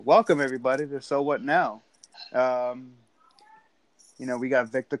Welcome everybody to So What Now. Um, we got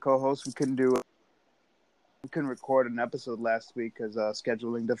Vic, the co-host. We couldn't record an episode last week because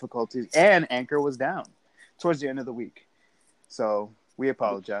scheduling difficulties, and Anchor was down towards the end of the week. So we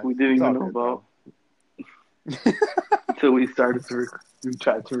apologize. We didn't It's even all know good, about bro. until we tried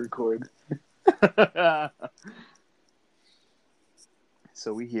to record.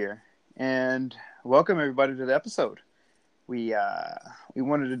 So we here, and welcome everybody to the episode. We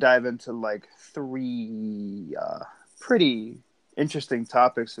wanted to dive into like three pretty interesting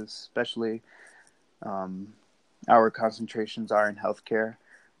topics, especially our concentrations are in healthcare.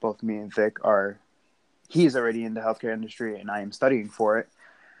 Both me and Vic are. He's already in the healthcare industry, and I am studying for it.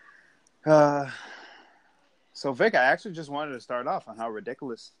 So Vic, I actually just wanted to start off on how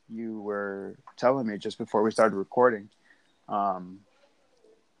ridiculous you were telling me just before we started recording, on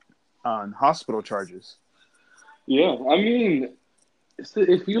hospital charges. Yeah, I mean,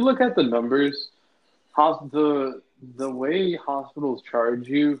 if you look at the numbers, the way hospitals charge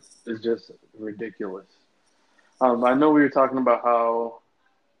you is just ridiculous. I know we were talking about how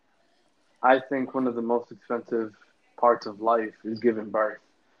I think one of the most expensive parts of life is giving birth.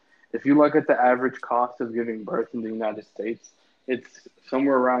 If you look at the average cost of giving birth in the United States, it's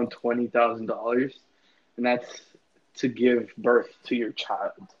somewhere around $20,000, and that's to give birth to your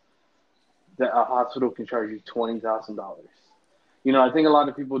child. That a hospital can charge you $20,000. I think a lot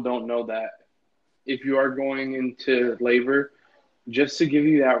of people don't know that if you are going into labor, just to give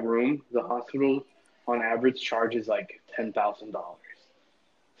you that room, the hospital on average charges like $10,000.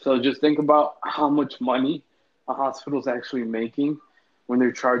 So just think about how much money a hospital's actually making when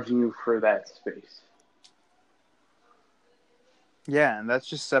they're charging you for that space. Yeah, and that's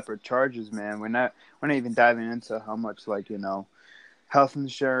just separate charges, man. We're not even diving into how much health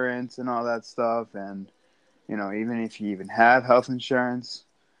insurance and all that stuff, and even if you even have health insurance.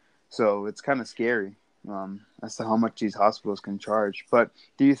 So it's kind of scary as to how much these hospitals can charge. But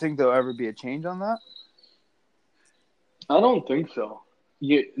do you think there'll ever be a change on that? I don't think so.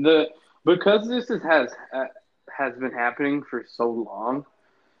 Because has been happening for so long.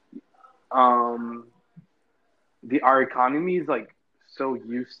 Um, our economy is like so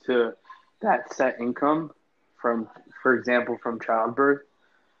used to that set income from, for example, from childbirth.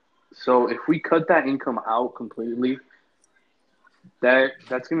 So if we cut that income out completely,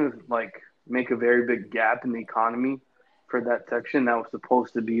 that's gonna like make a very big gap in the economy for that section that was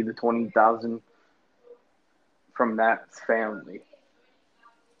supposed to be the 20,000 from that family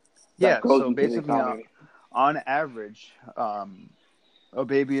that Yeah, goes so into the basically, economy. on average, a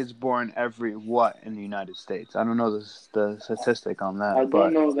baby is born every what in the United States? I don't know the statistic on I that,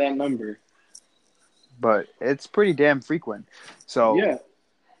 don't know that number. but it's pretty damn frequent. So Yeah,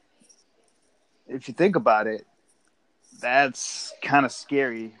 if you think about it, that's kind of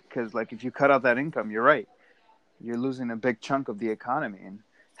scary because, like, if you cut out that income, you're right, you're losing a big chunk of the economy, and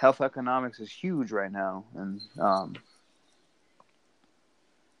health economics is huge right now, and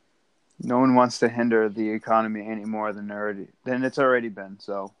no one wants to hinder the economy any more than it's already been.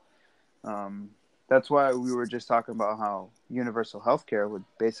 So that's why we were just talking about how universal health care would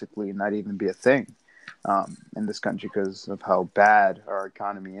basically not even be a thing in this country because of how bad our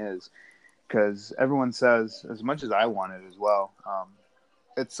economy is. Because everyone says, as much as I want it as well,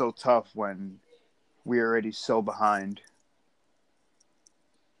 it's so tough when we're already so behind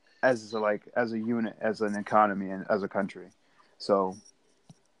as a unit, as an economy, and as a country. So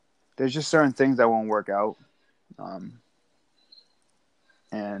there's just certain things that won't work out, um,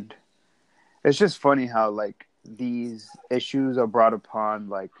 and it's just funny how like these issues are brought upon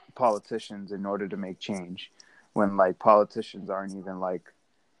like politicians in order to make change, when like politicians aren't even like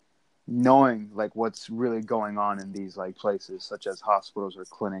knowing like what's really going on in these like places such as hospitals or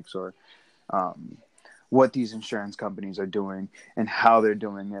clinics, or um, what these insurance companies are doing and how they're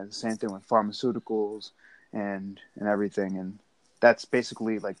doing it. Same thing with pharmaceuticals and everything. And that's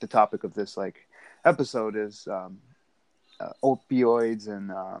basically like the topic of this like episode is opioids,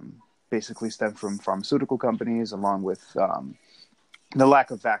 and basically stem from pharmaceutical companies, along with the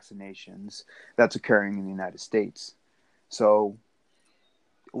lack of vaccinations that's occurring in the United States. So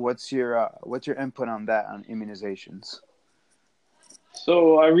what's your input on that, on immunizations?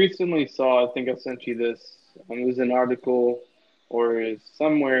 so I recently saw, I think I sent you this. It was an article or it's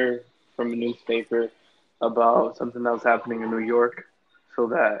somewhere from a newspaper about something that was happening in New York. So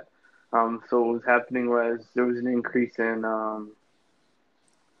what was happening was there was an increase in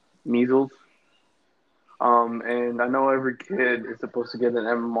measles. And I know every kid is supposed to get an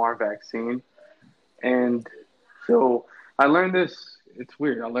MMR vaccine. And so I learned this. It's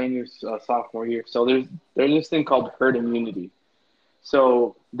weird. I learned this sophomore year. So there's this thing called herd immunity.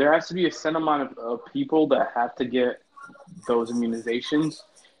 So there has to be a set amount of people that have to get those immunizations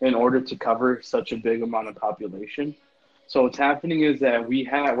in order to cover such a big amount of population. So what's happening is that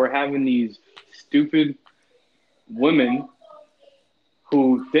we're having these stupid women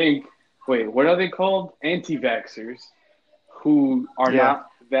who think, wait, what are they called? Anti-vaxxers who are Yeah.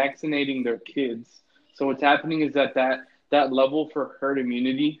 not vaccinating their kids. So what's happening is that level for herd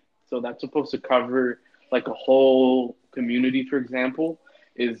immunity, so that's supposed to cover like a whole community, for example,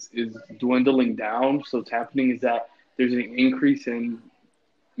 is dwindling down. So what's happening is that there's an increase in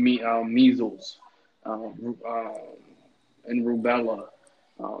measles, um, uh, and rubella,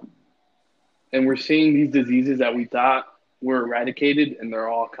 um, and we're seeing these diseases that we thought were eradicated, and they're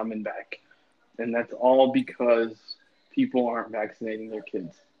all coming back. And that's all because people aren't vaccinating their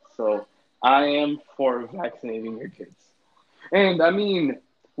kids. So I am for vaccinating your kids. And I mean,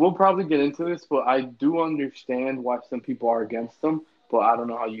 we'll probably get into this, but I do understand why some people are against them. But I don't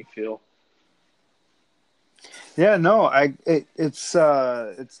know how you feel. Yeah, no, it's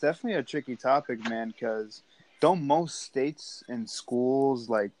definitely a tricky topic, man, because don't most states and schools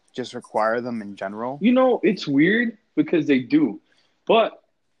like just require them in general? You know, it's weird because they do, but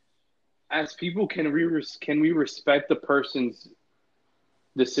as people, can we respect the person's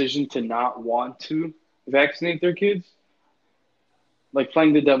decision to not want to vaccinate their kids? Like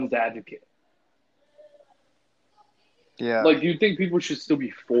playing the devil's advocate. Yeah. Like, do you think people should still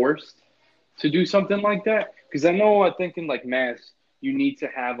be forced to do something like that? Because I think in like mass, you need to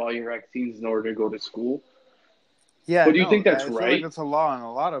have all your vaccines in order to go to school. Yeah, But do you no, think that's I feel like right? it's a law in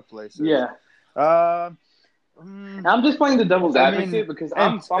a lot of places. Yeah. Uh, And I'm just playing the devil's I mean, advocate because and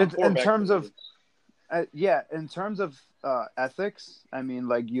I'm for in terms of vaccinating. in terms of ethics, I mean,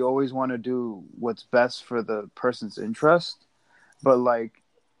 like you always want to do what's best for the person's interest, but like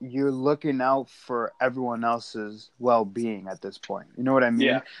you're looking out for everyone else's well-being at this point. You know what I Yeah.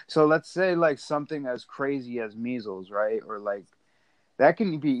 mean? So let's say like something as crazy as measles, right? Or like that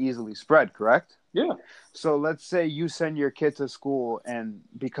can be easily spread, correct? Yeah. So let's say you send your kid to school and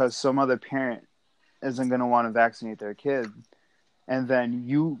because some other parent isn't going to want to vaccinate their kid and then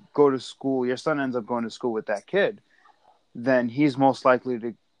you go to school, your son ends up going to school with that kid, then he's most likely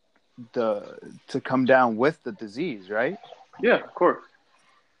to come down with the disease, right? Yeah, of course.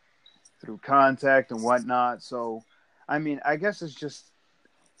 Through contact and whatnot. So, I mean, I guess it's just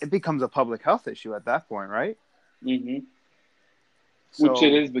it becomes a public health issue at that point, right? Hmm. Which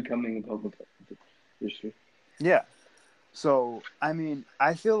it So, is becoming a public health issue. yeah. So, I mean,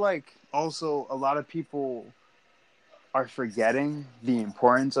 I feel like also a lot of people are forgetting the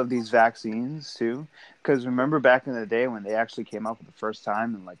importance of these vaccines too. Because remember back in the day when they actually came out for the first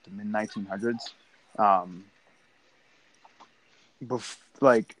time in like the mid 1900s, um,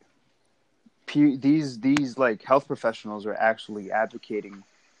 like these like health professionals were actually advocating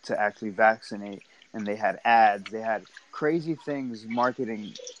to actually vaccinate, and they had ads, they had crazy things,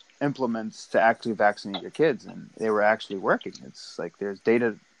 marketing implements to actually vaccinate your kids, and they were actually working. It's like there's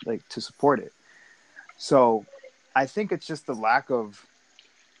data like to support it. So I think it's just the lack of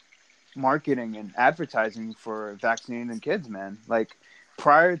marketing and advertising for vaccinating kids, man. Like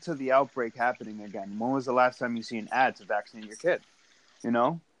prior to the outbreak happening again, when was the last time you see an ad to vaccinate your kid? You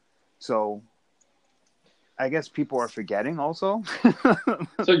know? So I guess people are forgetting also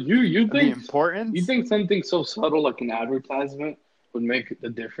So you the think you importance. think something so subtle like an advertisement would make a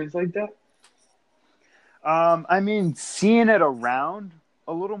difference like that? I mean, seeing it around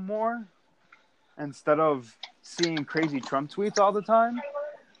a little more instead of seeing crazy Trump tweets all the time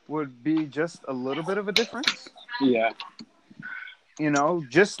would be just a little bit of a difference. Yeah. You know,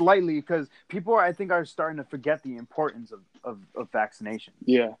 just slightly, because people, I think, are starting to forget the importance of vaccinations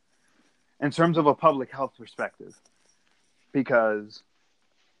Yeah. in terms of a public health perspective. Because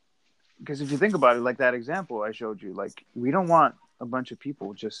if you think about it, like that example I showed you, like we don't want a bunch of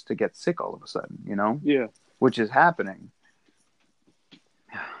people just to get sick all of a sudden, you know, Yeah. which is happening.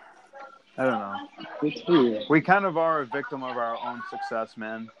 I don't know. It's weird. We kind of are a victim of our own success,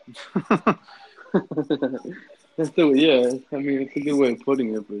 man. That's the yeah. I mean, it's a good way of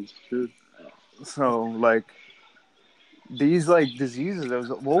putting it, but it's true. So, like, these, like, diseases,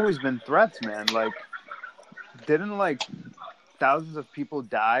 there's always been threats, man. Like, didn't, like, thousands of people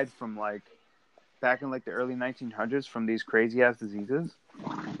died from, like, back in, like, the early 1900s from these crazy-ass diseases?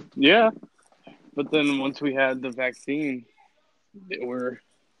 Yeah, but then once we had the vaccine, they were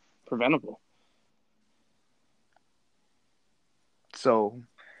preventable. So,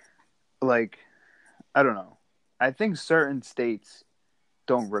 like, I don't know. I think certain states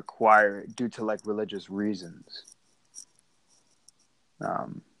don't require it due to, like, religious reasons.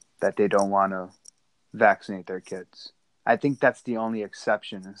 That they don't want to vaccinate their kids. I think that's the only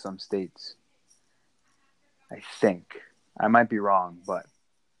exception in some states. I think. I might be wrong, but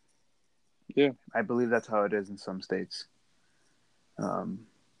Yeah. I believe that's how it is in some states. Um,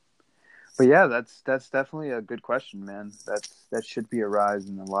 but yeah, that's definitely a good question, man. That should be a rise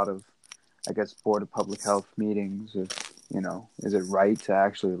in a lot of, I guess, board of public health meetings. If is it right to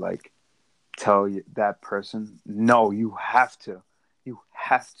actually like tell that person, no, you have to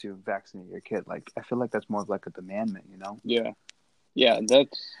vaccinate your kid. Like I feel like that's more of like a demandment, you know? Yeah. Yeah.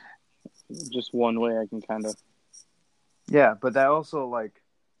 That's just one way I can kind of. Yeah, but that also like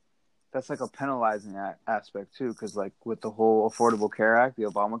that's like a penalizing aspect too, because like with the whole Affordable Care Act, the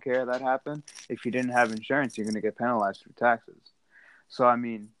Obamacare that happened, if you didn't have insurance, you're going to get penalized through taxes. So I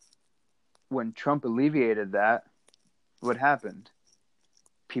mean, when Trump alleviated that, what happened?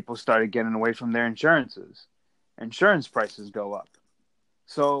 People started getting away from their insurances. Insurance prices go up.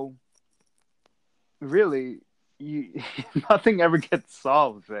 So really, nothing ever gets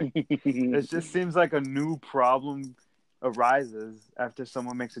solved. Right? It just seems like a new problem arises after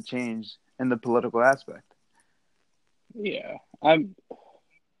someone makes a change in the political aspect. Yeah. I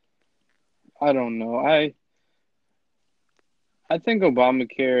don't know. I think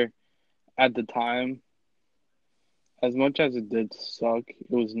Obamacare at the time, as much as it did suck, it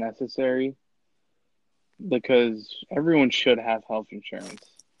was necessary because everyone should have health insurance.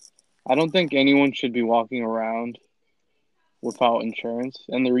 I don't think anyone should be walking around without insurance.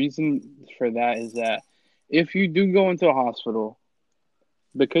 And the reason for that is that if you do go into a hospital,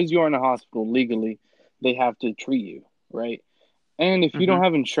 because you're in a hospital legally, they have to treat you, right? And if you Mm-hmm. don't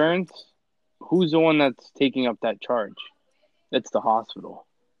have insurance, who's the one that's taking up that charge? It's the hospital.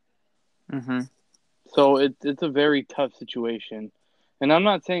 Mm-hmm. So it's a very tough situation. And I'm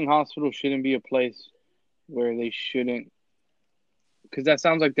not saying hospitals shouldn't be a place where they shouldn't, because that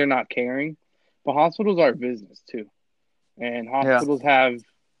sounds like they're not caring. But hospitals are a business too. And Yeah. hospitals have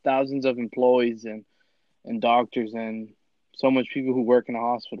thousands of employees and doctors and so much people who work in a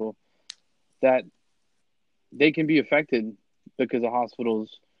hospital that they can be affected because the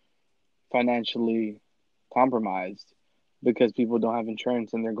hospital's financially compromised because people don't have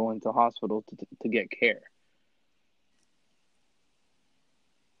insurance and they're going to hospital to get care.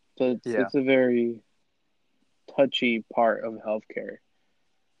 So Yeah. it's a very touchy part of healthcare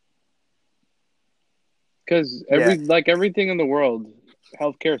because Yeah. everything in the world,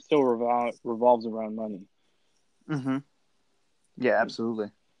 healthcare still revolves around money. Mm-hmm. Yeah,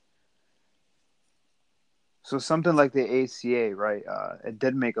 absolutely. So something like the ACA, right? It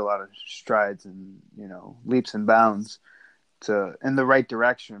did make a lot of strides and leaps and bounds to in the right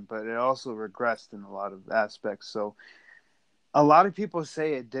direction, but it also regressed in a lot of aspects. So a lot of people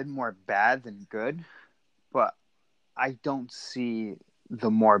say it did more bad than good, but I don't see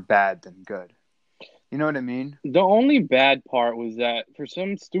the more bad than good. You know what I mean? The only bad part was that for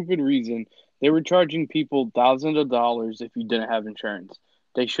some stupid reason they were charging people thousands of dollars if you didn't have insurance.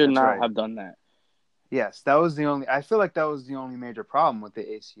 They should That's not right. have done that. Yes, that was the only. I feel like that was the only major problem with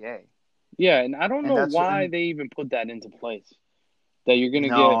the ACA, Yeah, and I don't and know that's why and they even put that into place. That you're gonna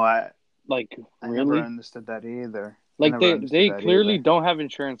no, get like I never really understood that either. I like never understood they that clearly either. don't have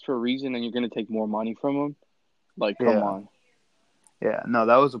insurance for a reason, and you're gonna take more money from them. Like, come Yeah, on. yeah. No,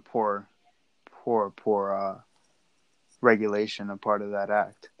 that was a poor regulation, a part of that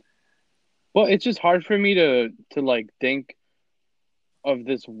act. But it's just hard for me to like think of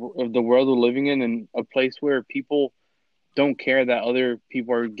the world we're living in a place where people don't care that other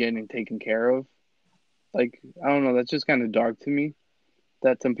people are getting taken care of. Like, I don't know, that's just kind of dark to me.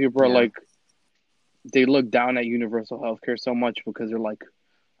 That some people are Yeah, like they look down at universal healthcare so much because they're like,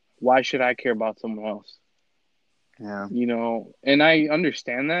 why should I care about someone else? yeah, And I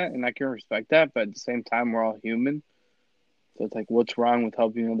understand that and I can respect that, but at the same time, we're all human. So it's like, what's wrong with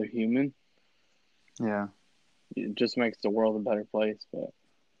helping another human? yeah, It just makes the world a better place. But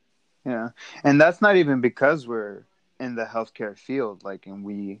yeah. And that's not even because we're in the healthcare field, like,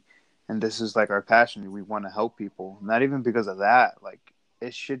 and this is like our passion. We want to help people. Not even because of that. Like,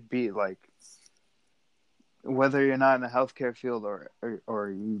 it should be like whether you're not in the healthcare field or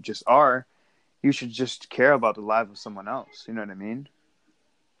you just are, you should just care about the life of someone else. You know what I mean?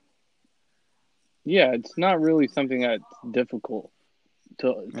 yeah, it's not really something that's difficult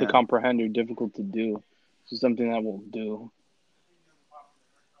to Yeah, comprehend or difficult to do. It's just something that we'll do.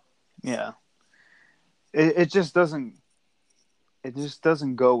 yeah. It just doesn't. It just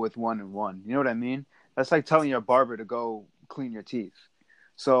doesn't go with one and one. You know what I mean? That's like telling your barber to go clean your teeth.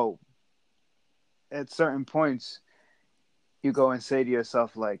 So at certain points, you go and say to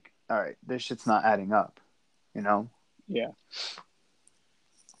yourself, like, all right, this shit's not adding up, you know? Yeah.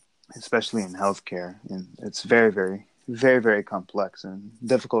 Especially in healthcare. And it's very, very very, very complex and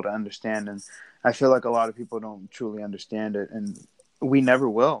difficult to understand. And I feel like a lot of people don't truly understand it, and we never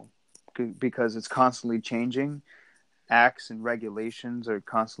will, because it's constantly changing. Acts and regulations are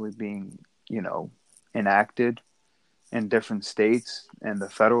constantly being, enacted in different states and the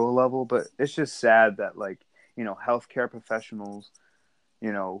federal level. But it's just sad that, like, healthcare professionals,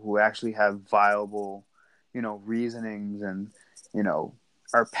 who actually have viable, reasonings and, you know,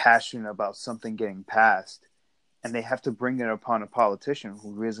 are passionate about something getting passed, and they have to bring it upon a politician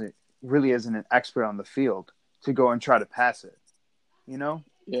who really isn't an expert on the field to go and try to pass it. You know,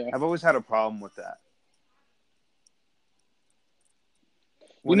 Yeah. I've always had a problem with that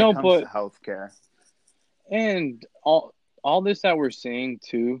when it comes to But healthcare. and all this that we're saying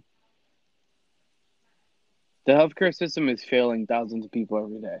too, the healthcare system is failing thousands of people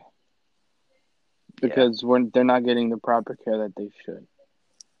every day Yeah. because they're not getting the proper care that they should.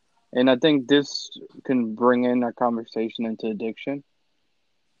 And I think this can bring in our conversation into addiction.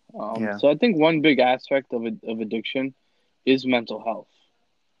 Yeah. So I think one big aspect of addiction is mental health.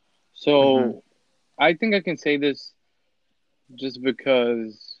 Mm-hmm. So I think I can say this just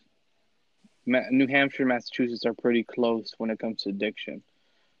because New Hampshire and Massachusetts are pretty close when it comes to addiction.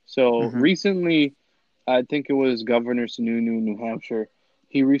 So Mm-hmm. recently, I think it was Governor Sununu in New Hampshire.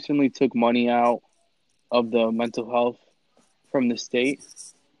 He recently took money out of the mental health from the state.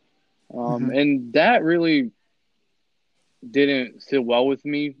 Mm-hmm. And that really didn't sit well with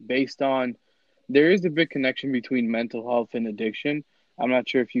me based on there is a big connection between mental health and addiction. I'm not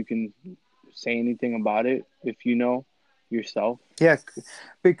sure if you can say anything about it, if you know yourself. Yeah,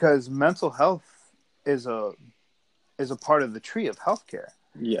 because mental health is a part of the tree of healthcare.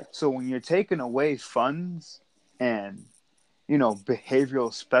 Yes. So when you're taking away funds and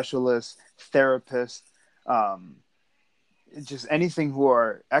behavioral specialists, therapists, um, just anything who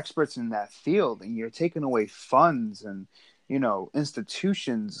are experts in that field, and you're taking away funds and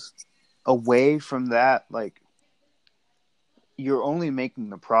institutions away from that, like, you're only making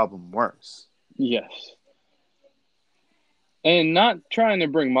the problem worse. Yes. And not trying to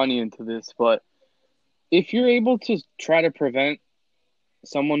bring money into this, but if you're able to try to prevent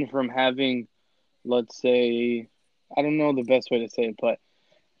someone from having, let's say, I don't know the best way to say it, but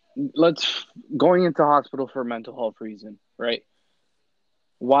let's going into hospital for a mental health reason, right?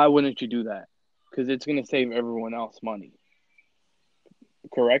 Why wouldn't you do that? Because it's going to save everyone else money,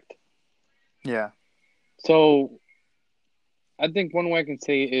 correct? Yeah. So I think one way I can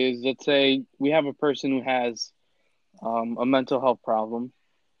say is, let's say we have a person who has a mental health problem,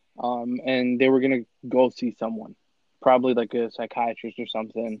 and they were going to go see someone, probably like a psychiatrist or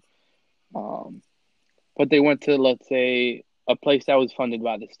something. Um, but they went to, let's say, a place that was funded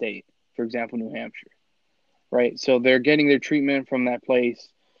by the state, for example, New Hampshire, right? So they're getting their treatment from that place.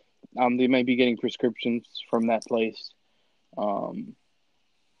 They might be getting prescriptions from that place. Um,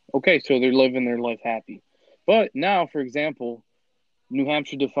 okay, so they're living their life happy. But now, for example, New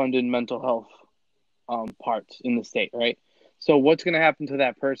Hampshire defunded mental health parts in the state, right? So what's going to happen to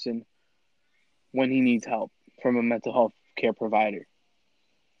that person when he needs help from a mental health care provider,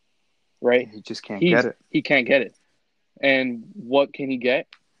 right? He just can't get it. He can't get it. And what can he get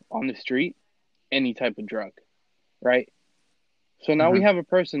on the street? Any type of drug, right? So now we Mm-hmm. have a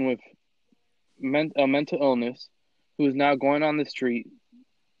person with a mental illness who is now going on the street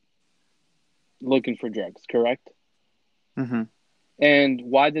looking for drugs, correct? Mm-hmm. And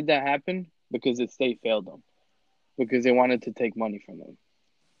why did that happen? Because the state failed them, because they wanted to take money from them.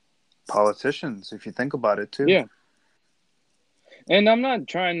 Politicians, if you think about it too. Yeah. And I'm not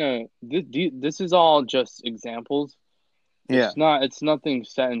trying to. This is all just examples. Yeah. It's nothing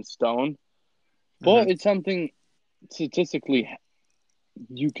set in stone, Mm-hmm. but it's something statistically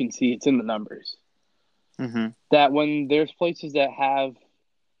you can see. It's in the numbers Mm-hmm. that when there's places that have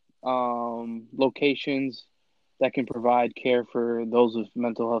locations that can provide care for those with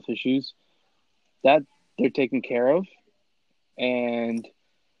mental health issues, that they're taken care of, and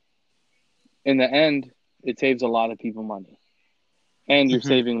in the end, it saves a lot of people money, and you're Mm-hmm.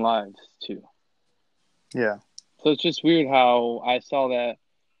 saving lives too. Yeah. So it's just weird how I saw that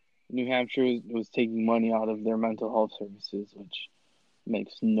New Hampshire was taking money out of their mental health services, which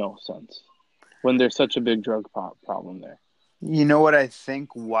makes no sense when there's such a big drug problem there. You know what I think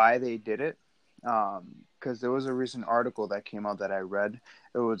why they did it? Because there was a recent article that came out that I read.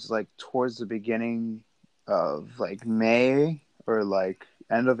 It was like towards the beginning of like May or like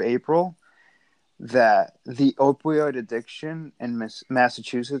end of April, that the opioid addiction in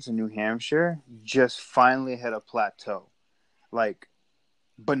Massachusetts and New Hampshire just finally hit a plateau. Like,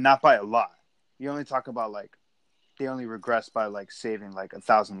 but not by a lot. You only talk about like they only regress by like saving like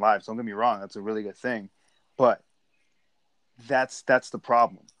 1,000 lives. Don't get me wrong, that's a really good thing, but that's the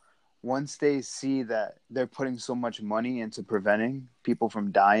problem. Once they see that they're putting so much money into preventing people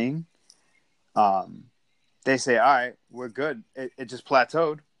from dying, um, they say, "All right, we're good. It just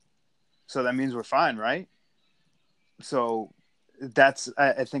plateaued, so that means we're fine, right?" So that's,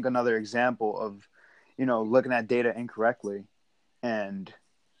 I think, another example of, looking at data incorrectly and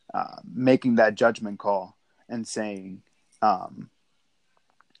making that judgment call and saying, um,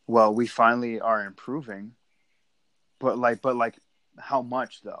 "Well, we finally are improving, but how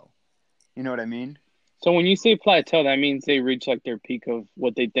much though?" You know what I mean? So when you say plateau, that means they reach like their peak of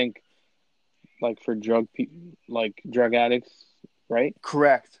what they think, like for like drug addicts, right?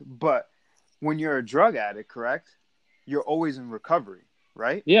 Correct. But when you're a drug addict, correct, you're always in recovery,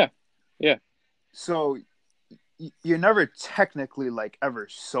 right? Yeah, yeah, So you're never technically like ever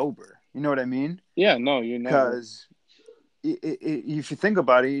sober. You know what I mean? yeah. No, you never. Because if you think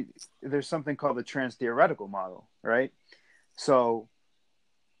about it, there's something called the trans theoretical model, right? So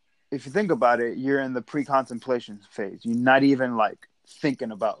if you think about it, you're in the pre-contemplation phase. You're not even like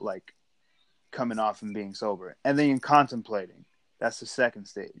thinking about like coming off and being sober, and then you're contemplating. That's the second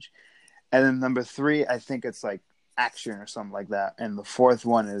stage. And then number three, I think it's like action or something like that. And the fourth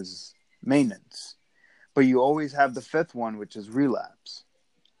one is maintenance. But you always have the fifth one, which is relapse.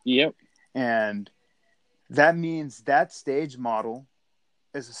 Yep. And that means that stage model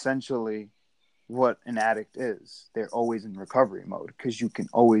is essentially what an addict is. They're always in recovery mode because you can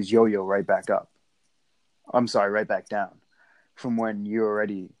always yo-yo right back up. I'm sorry, right back down from when you're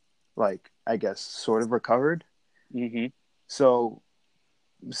already, like, I guess, sort of recovered. Mm-hmm. So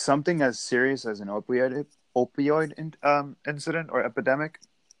something as serious as an opioid incident or epidemic,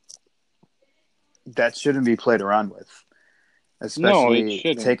 that shouldn't be played around with, No, it especially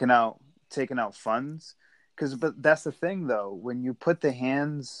shouldn't. taking out funds. But that's the thing, though. When you put that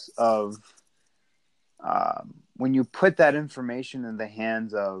information in the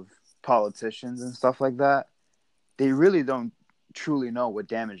hands of politicians and stuff like that, they really don't truly know what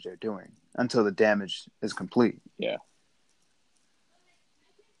damage they're doing until the damage is complete. Yeah.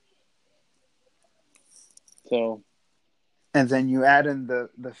 So. And then you add in the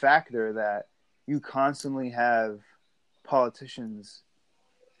factor that you constantly have politicians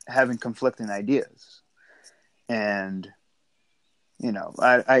having conflicting ideas. And,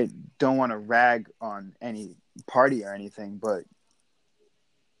 I don't want to rag on any party or anything, but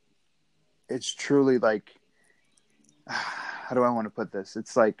it's truly like, how do I want to put this?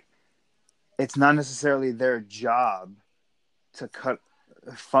 It's like, it's not necessarily their job to cut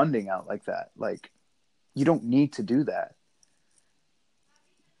funding out like that. Like, you don't need to do that.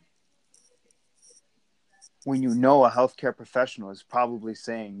 When you know a healthcare professional is probably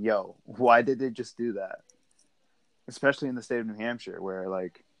saying, yo, why did they just do that? Especially in the state of New Hampshire, where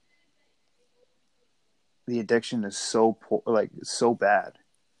like the addiction is so poor, like so bad.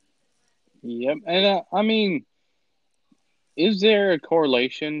 Yep. And I mean, is there a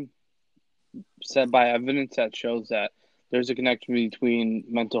correlation set by evidence that shows that there's a connection between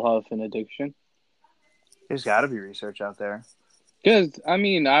mental health and addiction? There's got to be research out there. Because I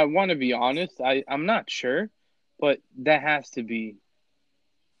mean, I want to be honest. I'm not sure, but that has to be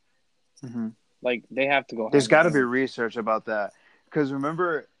Mm-hmm. like they have to go There's hand in got to be hand. research about that. Because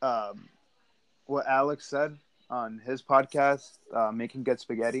remember what Alex said on his podcast, Making Good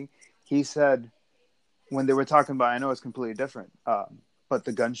Spaghetti? He said when they were talking about, I know it's completely different, but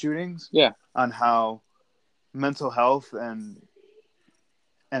the gun shootings, Yeah. on how mental health and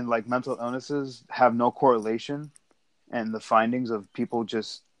like mental illnesses have no correlation, and the findings of people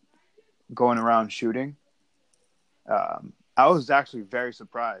just going around shooting. I was actually very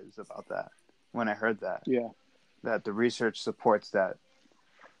surprised about that when I heard that. Yeah. That the research supports that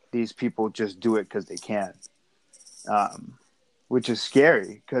these people just do it because they can, which is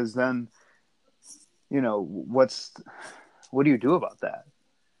scary. Because then, what do you do about that?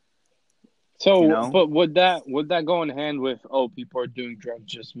 So, but would that go in hand with people are doing drugs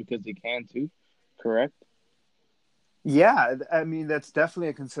just because they can too? Correct. Yeah, I mean that's definitely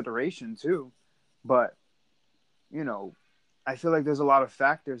a consideration too, but I feel like there's a lot of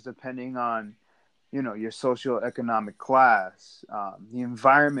factors depending on your socioeconomic class, the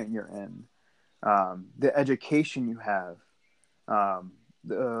environment you're in, the education you have, um,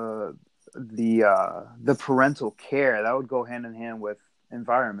 the parental care that would go hand in hand with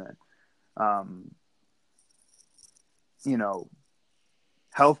environment. Um, you know,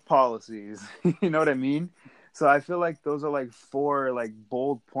 Health policies. You know what I mean? So I feel like those are like four like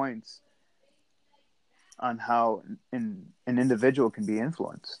bold points on how an individual can be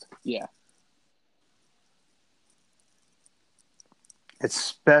influenced, Yeah.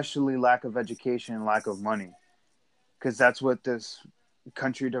 especially lack of education and lack of money. because that's what this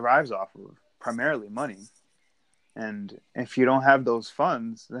country derives off of, primarily money. And if you don't have those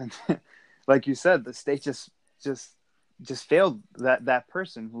funds, then, like you said, the state just failed that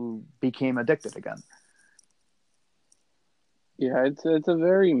person who became addicted again. Yeah, it's a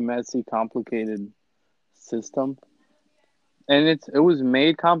very messy, complicated system, and it was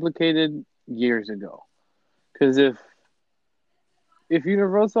made complicated years ago. Because if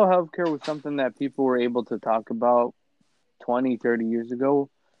universal healthcare was something that people were able to talk about 20, 30 years ago,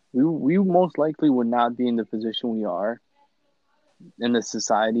 we most likely would not be in the position we are in the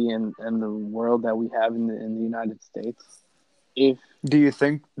society and the world that we have in the United States. If Do you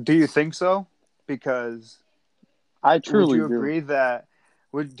think so? Because I would truly you do. agree that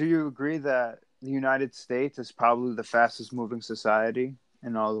would do you agree that the United States is probably the fastest moving society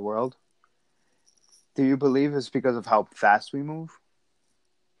in all the world? Do you believe it's because of how fast we move?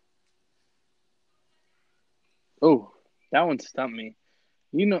 Oh, that one stumped me.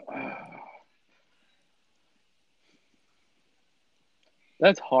 You know,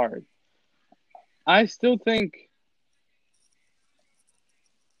 that's hard. I still think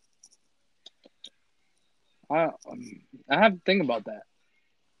I I have to think about that.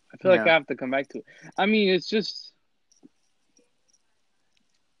 I feel like Yeah. I have to come back to it. I mean, it's just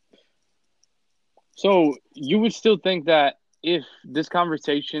so you would still think that if this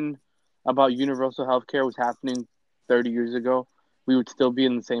conversation about universal healthcare was happening 30 years ago, we would still be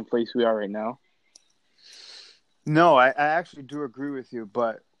in the same place we are right now. No, I actually do agree with you,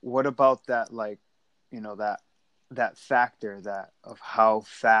 but what about that, like, that factor that of how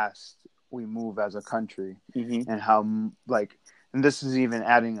fast we move as a country, Hmm. and how like, and this is even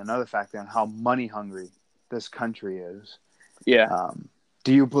adding another factor on how money hungry this country is. Yeah, Um,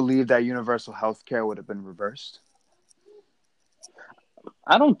 do you believe that universal health care would have been reversed?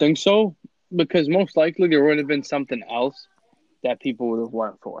 I don't think so because most likely there would have been something else that people would have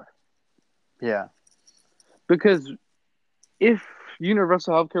went for. Yeah, Because if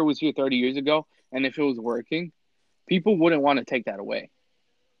universal healthcare was here 30 years ago and if it was working, people wouldn't want to take that away.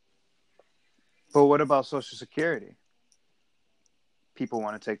 but what about Social Security? People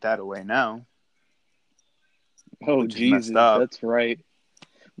want to take that away now, Oh, which is messed Jesus, up. that's right.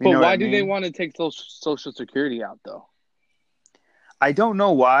 You But know what I why do they mean? want to take Social Security out, though? I don't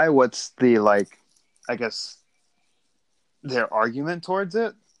know why. What's the, like, I guess, their argument towards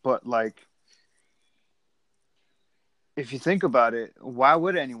it, but like, if you think about it, why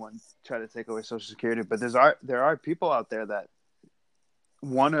would anyone try to take away Social Security? But there are people out there that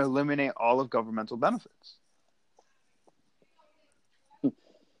want to eliminate all of governmental benefits.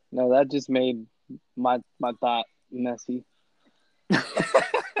 No, that just made my thought messy.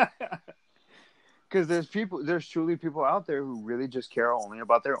 Because there's truly people out there who really just care only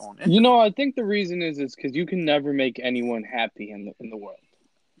about their own You interests. know, I think the reason is because you can never make anyone happy in the world.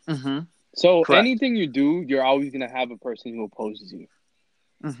 Mm-hmm. So Correct. anything you do, you're always gonna have a person who opposes you,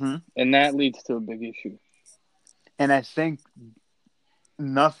 Mm-hmm. and that leads to a big issue. And I think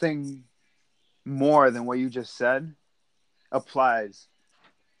nothing more than what you just said applies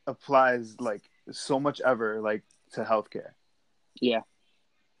like so much ever, like, to healthcare. Yeah,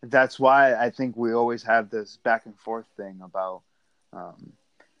 That's why I think we always have this back and forth thing um,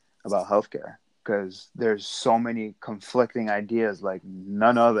 about healthcare, because there's so many conflicting ideas, like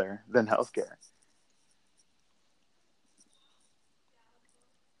none other than healthcare.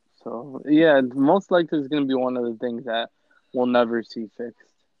 so yeah, most likely it's gonna be one of the things that we'll never see fixed.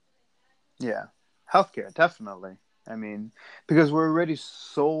 Yeah, healthcare definitely. I mean, because we're already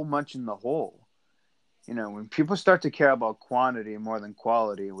so much in the hole. When people start to care about quantity more than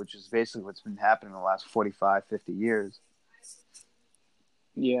quality, which is basically what's been happening the last 45, 50 years,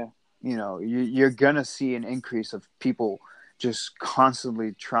 Yeah, you're going to see an increase of people just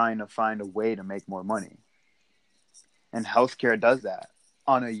constantly trying to find a way to make more money. And healthcare does that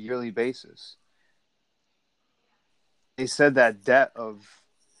on a yearly basis. They said that debt of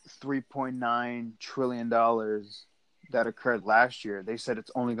 $3.9 trillion that occurred last year, they said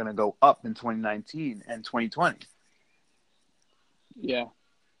it's only going to go up in 2019 and 2020. yeah.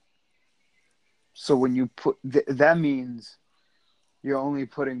 So when you put that means you're only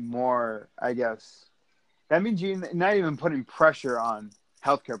putting more, I guess. That means you're not even putting pressure on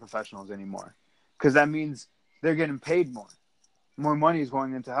healthcare professionals anymore, because that means they're getting paid more. More money is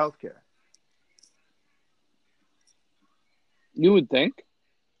going into healthcare. You would think.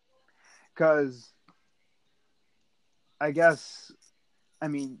 Because I guess, I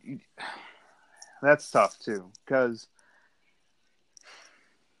mean, that's tough too. Because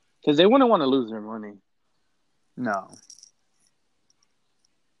Because they wouldn't want to lose their money. no,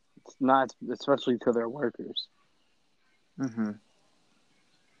 It's not, especially to their workers. Mm-hmm.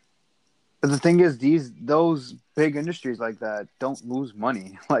 But the thing is, those big industries like that don't lose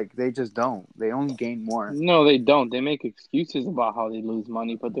money. Like they just don't. They only gain more. No, they don't. They make excuses about how they lose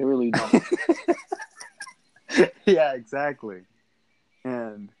money, but they really don't. Yeah, exactly.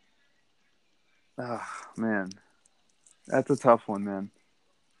 And oh man, that's a tough one, man.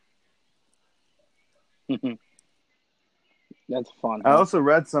 That's fun, I huh? also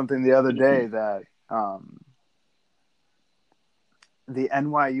read something the other day that the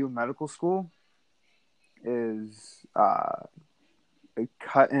NYU medical school is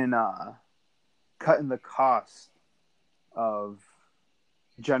cutting cutting the cost of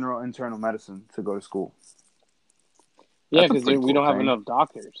general internal medicine to go to school. Yeah, That's a because pretty we cool don't have thing. enough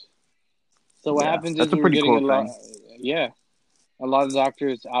doctors. So what Yeah, happens that's is a we're pretty getting cool a lot. thing. Yeah, a lot of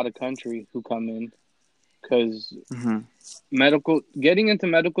doctors out of country who come in because Hmm. getting into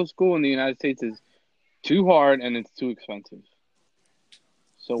medical school in the United States is too hard and it's too expensive.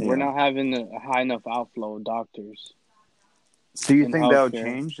 So we're Yeah. not having a high enough outflow of doctors Do you in think that would healthcare.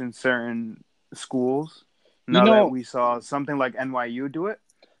 change in certain schools You now that know, we saw something like NYU do it?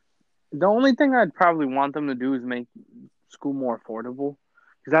 the only thing I'd probably want them to do is make school more affordable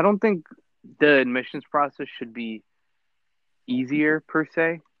because I don't think the admissions process should be easier per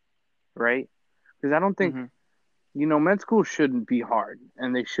se, right? Because I don't think, Hmm. med school shouldn't be hard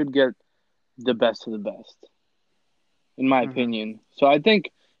and they should get the best of the best, in my Hmm. opinion. So I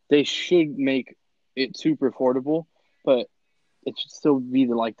think they should make it super affordable, but it should still be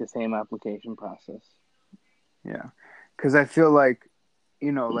the same application process. Yeah, because I feel like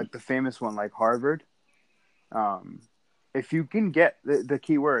like the famous one, like Harvard. Um, if you can get the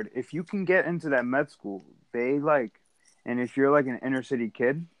key word, if you can get into that med school, they and if you're like an inner city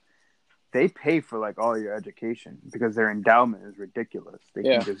kid, they pay for like all your education because their endowment is ridiculous. They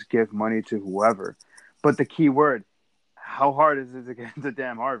can Yeah, just give money to whoever. But the key word, how hard is it to get into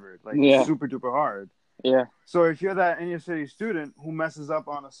damn Harvard? Like it's yeah, super duper hard. yeah, So if you're that inner city student who messes up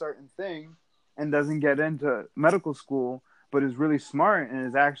on a certain thing and doesn't get into medical school, but is really smart and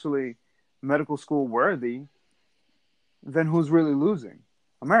is actually medical school worthy, then who's really losing?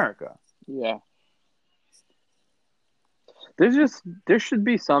 America. yeah. There should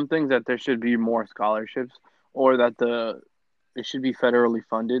be some things that there should be more scholarships or that it should be federally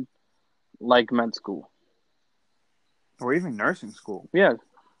funded, like med school. Or even nursing school. Yeah,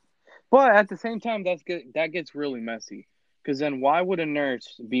 but at the same time, that gets really messy. Because then, why would a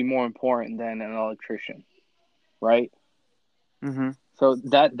nurse be more important than an electrician, right? Mm-hmm. So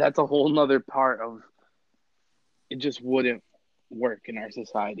that's a whole nother part of it. Just wouldn't work in our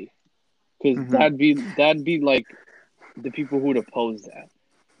society because Mm-hmm. that'd be like the people who'd oppose that,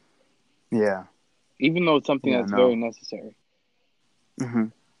 Yeah. even though it's something Yeah, that's very no. necessary. Mm-hmm.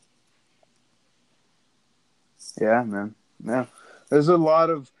 Yeah, man. Yeah. There's a lot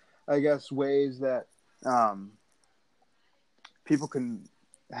of, I guess, ways that um, people can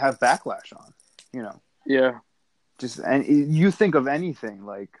have backlash on, you know. Yeah, Just and you think of anything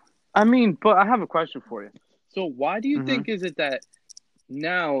like I mean, but I have a question for you. So, why do you mm-hmm. think is it that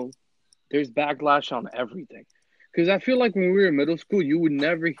now there's backlash on everything? Because I feel like when we were in middle school, you would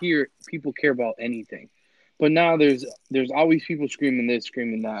never hear people care about anything, but now there's always people screaming this,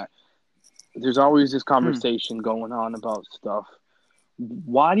 screaming that. There's always this Hmm. conversation going on about stuff.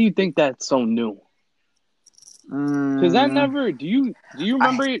 Why do you think that's so new? Because I Mm, never. Do you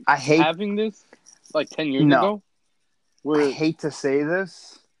remember I hate having this like 10 years no. ago? I Where hate to say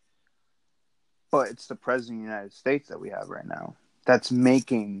this, but it's the president of the United States that we have right now that's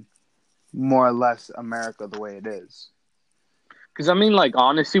making more or less America the way it is. because I mean, like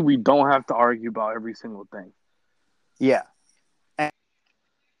honestly, we don't have to argue about every single thing. Yeah. And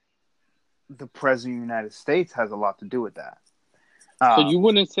the president of the United States has a lot to do with that. So you Um,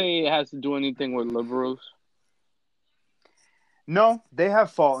 wouldn't say it has to do anything with liberals? no, they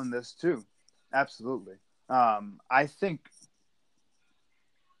have fault in this too. Absolutely. I think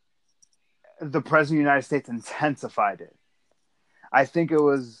the president of the United States intensified it. I think it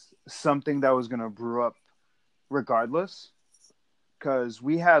was something that was going to brew up regardless because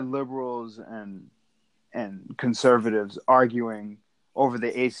we had liberals and conservatives arguing over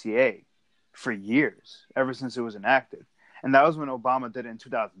the ACA for years, ever since it was enacted. And that was when Obama did it in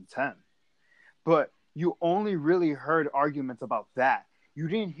 2010. But you only really heard arguments about that. You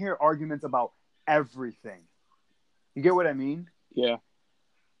didn't hear arguments about everything. You get what I mean? Yeah,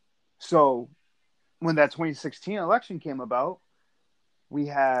 So when that 2016 election came about, we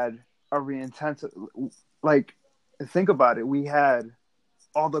had a re-intensive, like, think about it. We had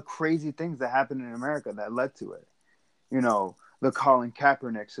all the crazy things that happened in America that led to it. The Colin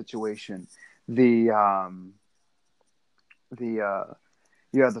Kaepernick situation, the the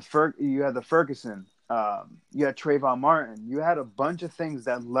you had the Ferguson, you had Trayvon Martin, you had a bunch of things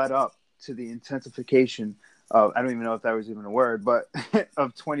that led up to the intensification of, I don't even know if that was even a word, but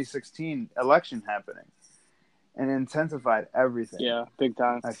of 2016 election happening, and it intensified everything. Yeah, big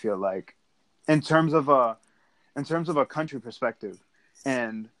time. I feel like, in terms of a country perspective,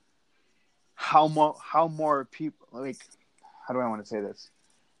 and how more people, like, how do I want to say this?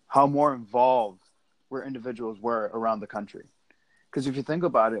 How more involved where individuals were around the country. Because if you think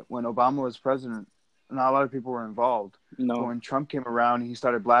about it, when Obama was president, not a lot of people were involved. No. But when Trump came around and he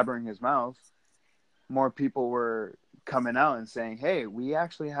started blabbering his mouth, more people were coming out and saying, hey, we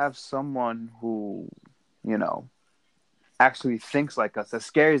actually have someone who, you know, actually thinks like us. As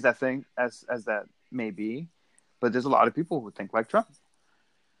scary as that thing as that may be, but there's a lot of people who think like Trump.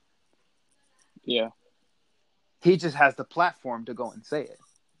 Yeah. He just has the platform to go and say it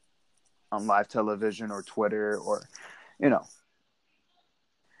on live television or Twitter or, you know.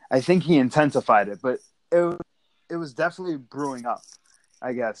 I think he intensified it, but it was definitely brewing up,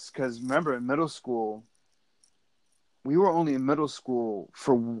 I guess. Because remember, in middle school, we were only in middle school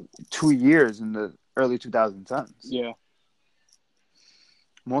for 2 years in the early 2010s. Yeah.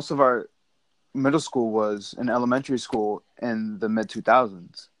 Most of our middle school was in elementary school in the mid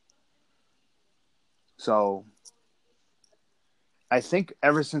 2000s. So I think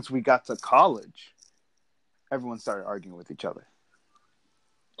ever since we got to college, everyone started arguing with each other.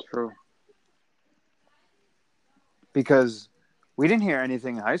 True. Because we didn't hear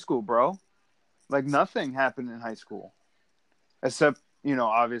anything in high school, bro. Like, nothing happened in high school. Except, you know,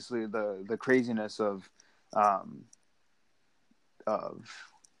 obviously the craziness of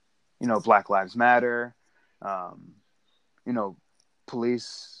you know, Black Lives Matter, you know,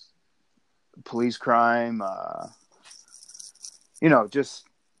 police crime, you know, just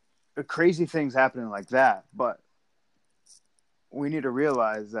crazy things happening like that. But we need to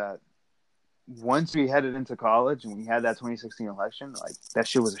realize that once we headed into college and we had that 2016 election, like, that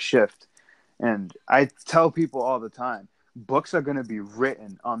shit was a shift. And I tell people all the time, books are going to be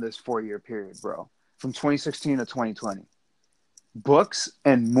written on this 4-year period, bro, from 2016 to 2020. Books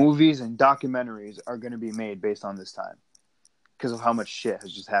and movies and documentaries are going to be made based on this time because of how much shit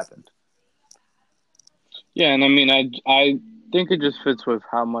has just happened. Yeah, and I mean, I think it just fits with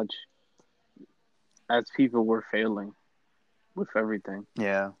how much as people we're failing with everything.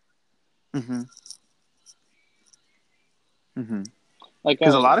 Yeah. Mm-hmm. Mm-hmm. Like,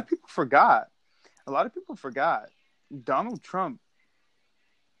 Because a lot of people forgot. Donald Trump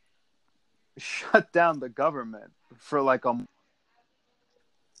shut down the government for like a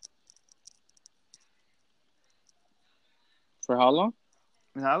for how long?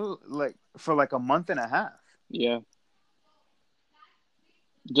 For like a month and a half. Yeah.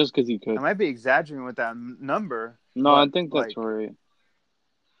 Just because he could. I might be exaggerating with that number. No, I think that's like, right.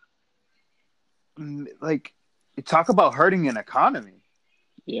 Like, you talk about hurting an economy.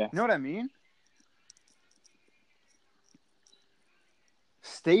 Yeah. You know what I mean?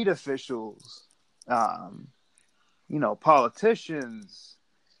 State officials, you know, politicians,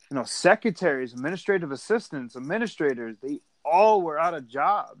 you know, secretaries, administrative assistants, administrators, they all were out of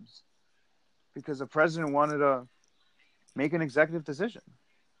jobs because the president wanted to make an executive decision.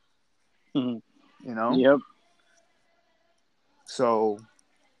 Mm-hmm. You know? Yep. So,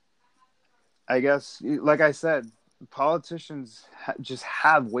 I guess, like I said, politicians just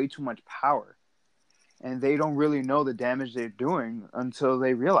have way too much power. And they don't really know the damage they're doing until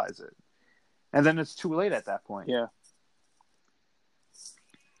they realize it. And then it's too late at that point. Yeah.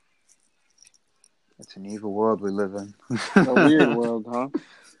 It's an evil world we live in. A weird world, huh?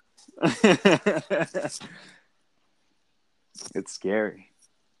 It's scary.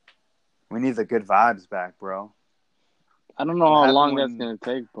 We need the good vibes back, bro. I don't know how long that's going to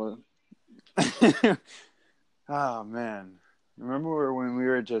take, but... Oh, man. Remember when we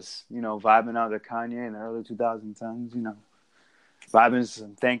were just, you know, vibing out to Kanye in the early 2010s, you know? Vibing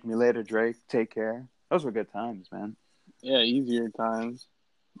some Thank Me Later, Drake, Take Care. Those were good times, man. Yeah, easier times.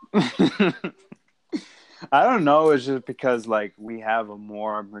 I don't know. It's just because, like, we have a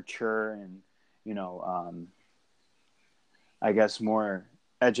more mature and, you know, I guess more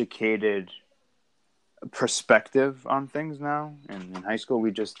educated perspective on things now. And in high school,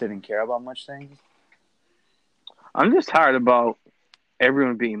 we just didn't care about much things. I'm just tired about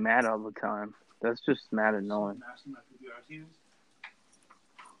everyone being mad all the time. That's just mad annoying.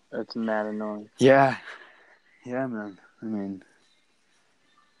 That's mad annoying. Yeah. Yeah, man. I mean,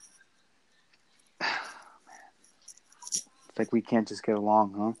 it's like we can't just get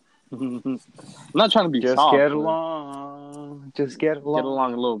along, huh? I'm not trying to be just soft. Get along. Just get along. Get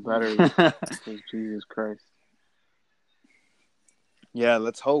along a little better. Jesus Christ. Yeah,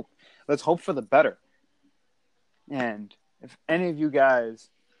 let's hope. Let's hope for the better. And if any of you guys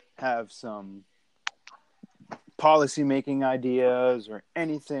have some policy making ideas or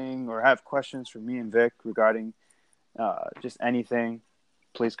anything, or have questions for me and Vic regarding just anything,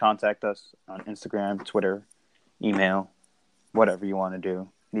 please contact us on Instagram, Twitter, email, whatever you want to do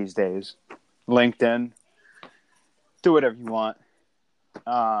these days. LinkedIn, do whatever you want.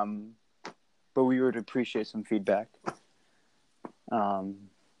 But we would appreciate some feedback.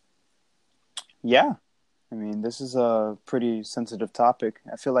 Yeah. I mean, this is a pretty sensitive topic.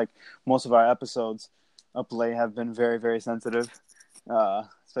 I feel like most of our episodes up late have been very, very sensitive,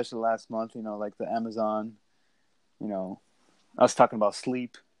 especially last month, like the Amazon, us talking about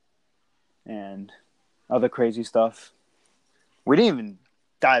sleep and other crazy stuff. We didn't even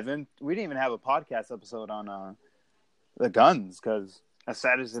we didn't even have a podcast episode on the guns, because as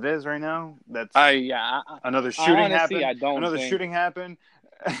sad as it is right now, that's another shooting honestly, happened. I don't Another think... shooting happened,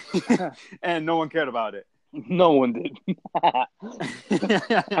 and no one cared about it. No one did.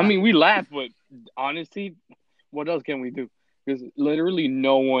 I mean, we laughed, but honestly, what else can we do? Because literally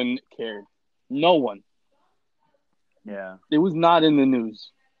no one cared. No one. Yeah. It was not in the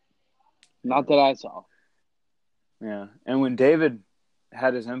news. Not that I saw. Yeah. And when David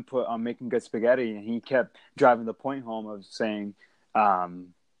had his input on making good spaghetti, and he kept driving the point home of saying there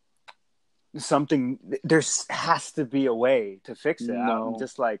has to be a way to fix it. No. I'm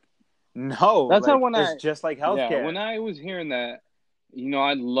just like, no. That's like, how when it's just like healthcare. Yeah, when I was hearing that,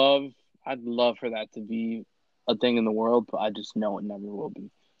 I'd love for that to be a thing in the world, but I just know it never will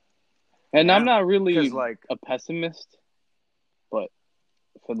be. And Yeah. I'm not really like, a pessimist, but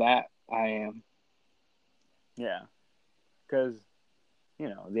for that, I am. Yeah. Because,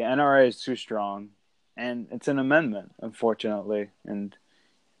 the NRA is too strong, and it's an amendment, unfortunately, and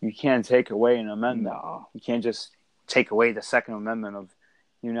you can't take away an amendment. No. You can't just take away the Second Amendment of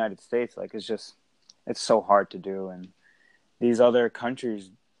the United States. Like, it's so hard to do, and these other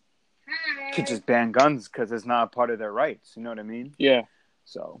countries could just ban guns because it's not a part of their rights. You know what I mean? Yeah.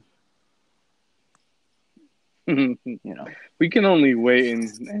 So, we can only wait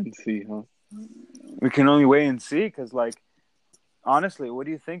and see, huh? We can only wait and see, because, like, honestly, what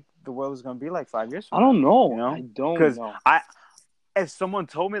do you think the world is going to be like 5 years from now? I don't know. I don't know. If someone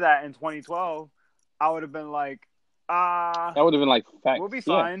told me that in 2012, I would have been like, that would have been like, facts. We'll be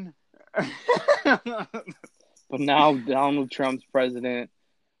fine. But now Donald Trump's president.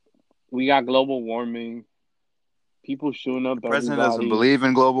 We got global warming. People shooting up everybody. President doesn't believe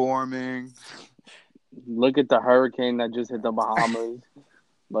in global warming. Look at the hurricane that just hit the Bahamas.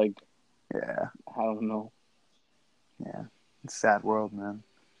 Yeah. I don't know. Yeah. It's a sad world, man.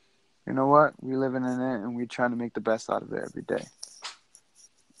 You know what? We're living in it, and we're trying to make the best out of it every day.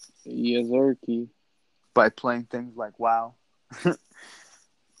 Yes, sir. By playing things like WoW.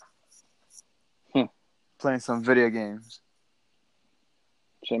 Playing some video games.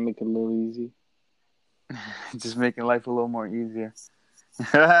 Should I make it a little easy? Just making life a little more easier.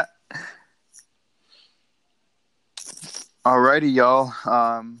 Alrighty, y'all.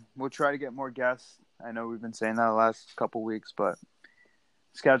 We'll try to get more guests. I know we've been saying that the last couple weeks, but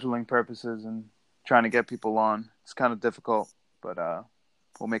scheduling purposes and trying to get people on, it's kind of difficult, but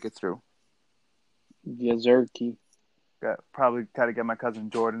we'll make it through. Yes, sir. Probably got to get my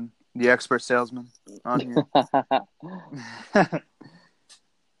cousin Jordan, the expert salesman, on here.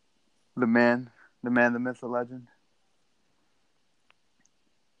 The man, the myth, the legend.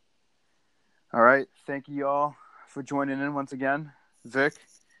 All right. Thank you all for joining in once again. Vic,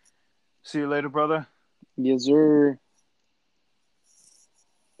 see you later, brother. Yes, sir.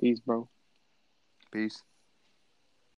 Peace, bro. Peace.